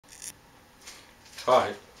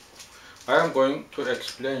Hi, I am going to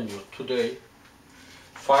explain you today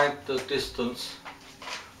find the distance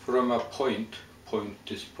from a point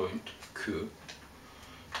this point Q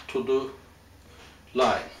to the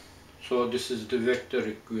line. So this is the vector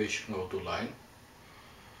equation of the line.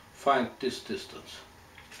 Find this distance.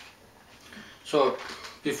 So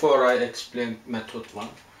before I explain method 1,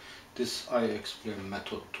 I explain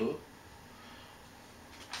method 2.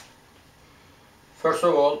 First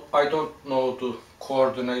of all, I don't know the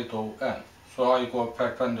coordinate of n, so I go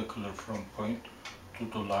perpendicular from point to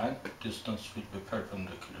the line. Distance will be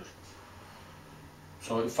perpendicular.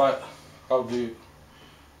 So if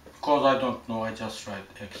because I don't know, I just write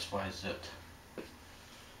x, y, z.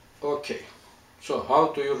 Okay, so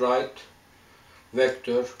how do you write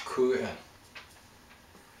vector qn?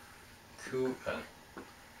 Qn.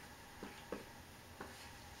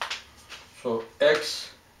 So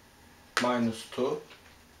x minus 2,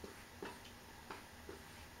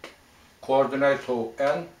 coordinate of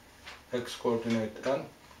n, x coordinate n,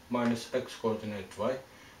 minus x coordinate y,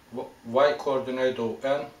 y coordinate of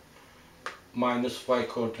n, minus y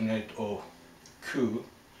coordinate of q,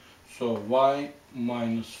 so y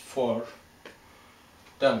minus 4,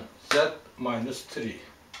 then z minus 3,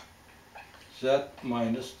 z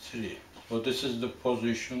minus 3. So this is the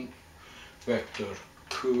position vector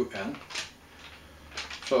qn.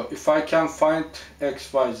 So if I can find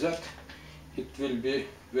x, y, z, it will be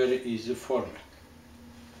very easy for me.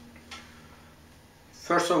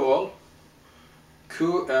 First of all,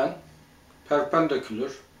 qn perpendicular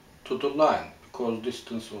to the line, because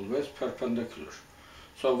distance always perpendicular.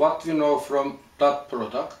 So what we know from dot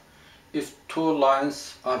product, if two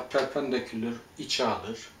lines are perpendicular each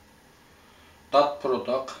other, dot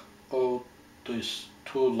product of these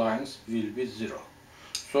two lines will be 0.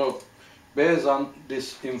 So based on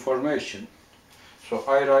this information, so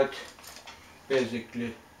I write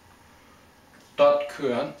basically dot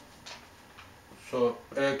qn, so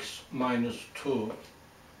x minus 2,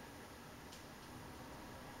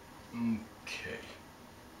 okay,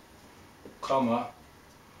 comma,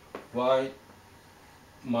 y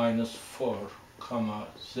minus 4, comma,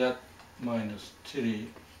 z minus 3,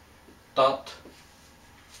 dot.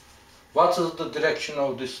 What is the direction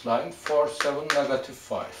of this line? 4, 7, negative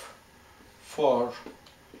 5. 4,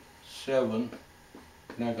 7,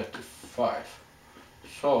 negative 5.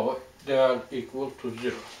 So they are equal to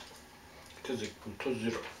 0. It is equal to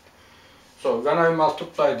 0. So when I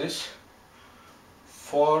multiply this,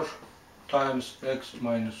 4 times x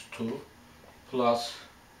minus 2 plus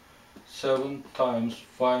 7 times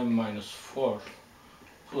y minus 4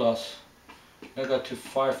 plus negative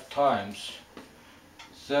 5 times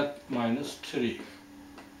z minus 3.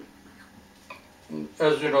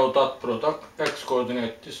 As you know, dot product, x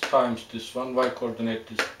coordinate this times this one, y coordinate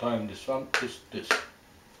this times this one, this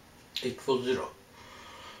equals 0.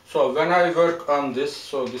 So when I work on this,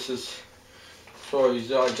 so this is so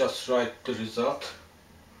easy, I just write the result.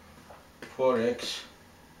 4x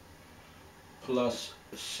plus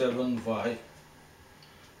 7y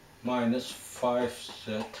minus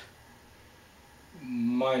 5z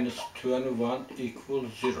minus 21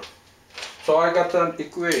 equals 0. So I got an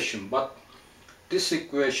equation, but this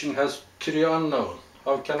equation has 3 unknown.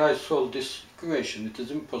 How can I solve this equation? It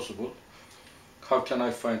is impossible. How can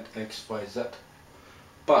I find x, y, z?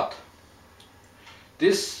 But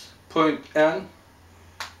this point n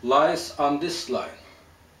lies on this line.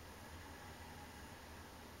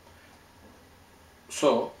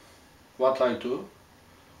 So what I do?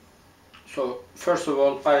 So first of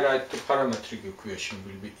all, I write the parametric equation,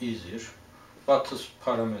 will be easier. What is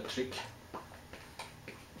parametric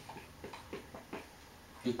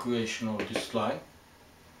equation of this line?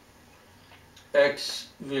 X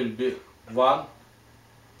will be 1,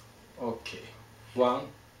 okay, 1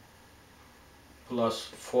 plus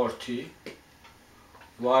 40,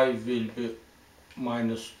 y will be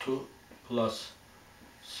minus 2 plus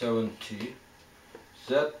 70,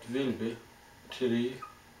 z will be 3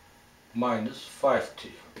 minus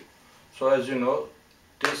 5t. So as you know,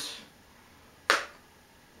 this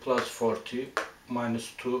plus 40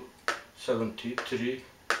 minus 2, 70, 3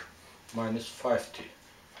 minus 5t.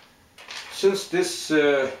 Since this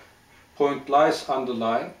point lies on the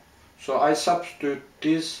line, so I substitute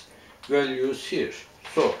these values here.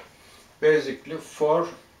 So basically 4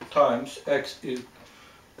 times x is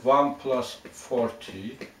 1 plus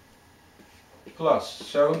 40 plus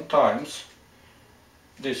 7 times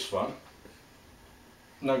this one,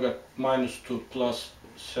 minus 2 plus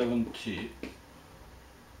 70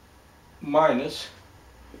 minus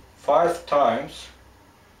 5 times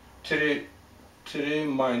 3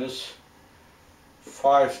 minus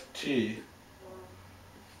 5t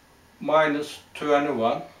minus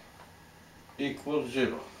 21 equals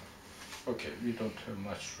 0. Okay, we don't have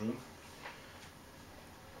much room.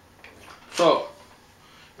 So,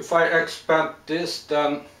 if I expand this,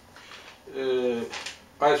 then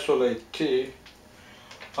isolate t,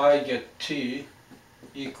 I get t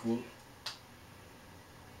equal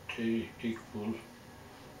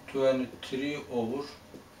 23 over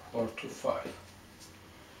 45.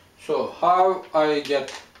 So how I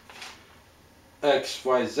get x,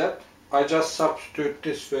 y, z? I just substitute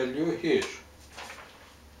this value here.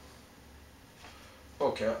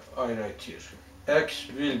 Okay, I write here. X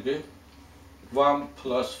will be 1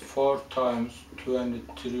 plus 4 times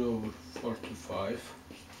 23 over 45.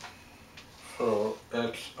 So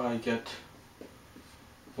x I get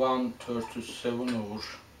 137 over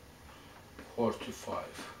 45.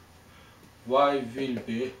 Y will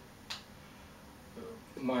be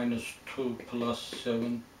minus 2 plus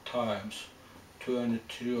 7 times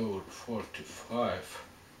 23 over 45.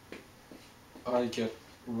 I get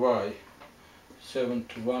y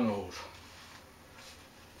 71 over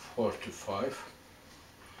 45.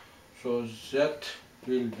 So z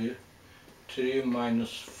will be 3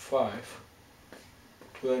 minus 5,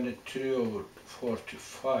 23 over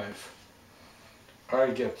 45.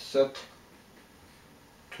 I get z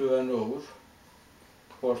 20 over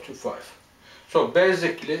 45. So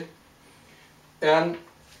basically, n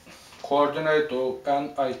coordinate of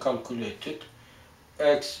n I calculated,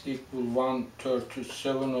 x equal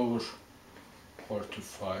 137 over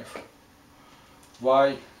 45,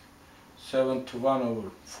 y 71 over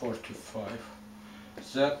 45,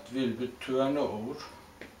 z will be 20 over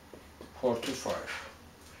 45.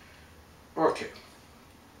 Okay.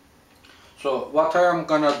 So what I am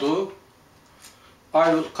gonna do,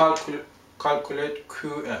 I will calculate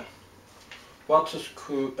Qn. What is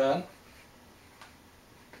Qn?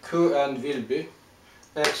 Qn will be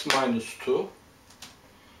x minus 2.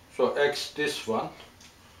 So x this one.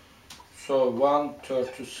 So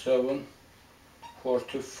 137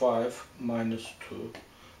 45 minus 2.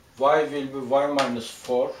 Y will be y minus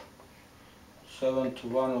 4.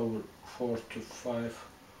 71 over 45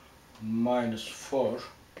 minus 4.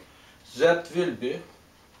 Z will be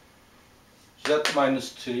z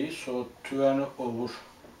minus 3. So 20 over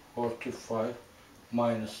 45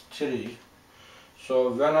 minus 3.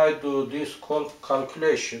 So when I do this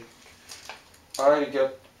calculation, I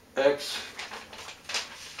get x,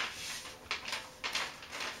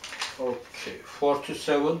 okay,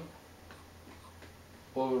 47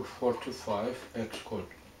 over 45 x code.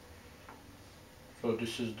 So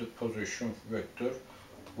this is the position vector,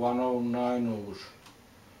 109 over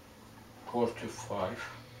 45.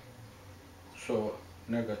 So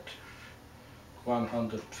negative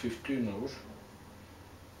 115 over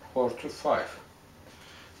 45.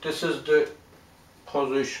 This is the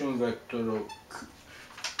position vector of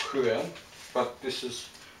Qn, but this is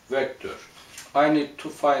vector. I need to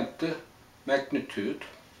find the magnitude.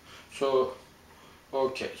 So,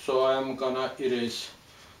 okay, so I am gonna erase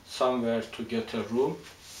somewhere to get a room.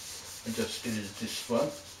 I just erase this one.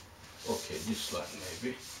 Okay, this line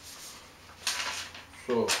maybe.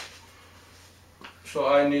 So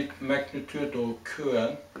I need magnitude of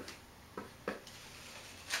Qn.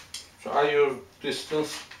 So I use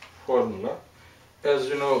distance formula. As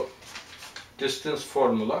you know, distance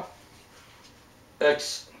formula,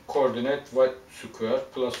 x coordinate y square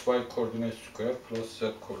plus y coordinate square plus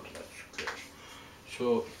z coordinate square.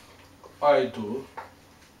 So I do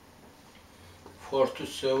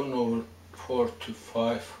 47 over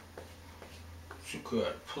 45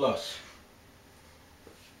 square plus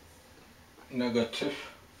negative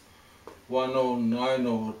 109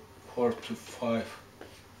 over 45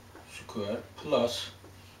 square plus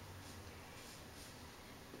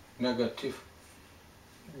negative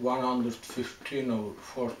 115 over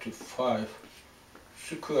 45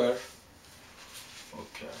 square.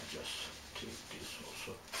 Okay, I just take this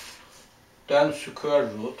also. Then square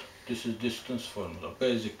root, this is distance formula,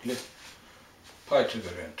 basically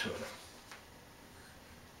Pythagorean theorem.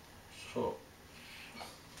 So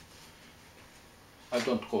I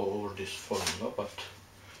don't go over this formula, but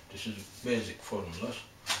this is basic formulas.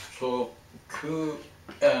 So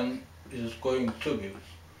Qn is going to be,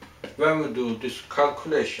 when we do this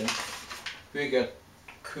calculation, we get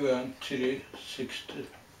Qn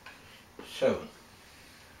 367.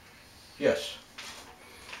 Yes.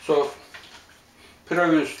 So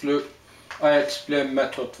previously I explained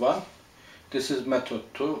method 1. This is method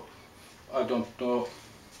 2. I don't know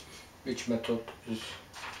which method is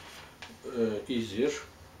easier.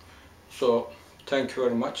 So thank you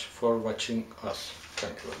very much for watching us.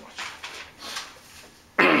 Thank you very much.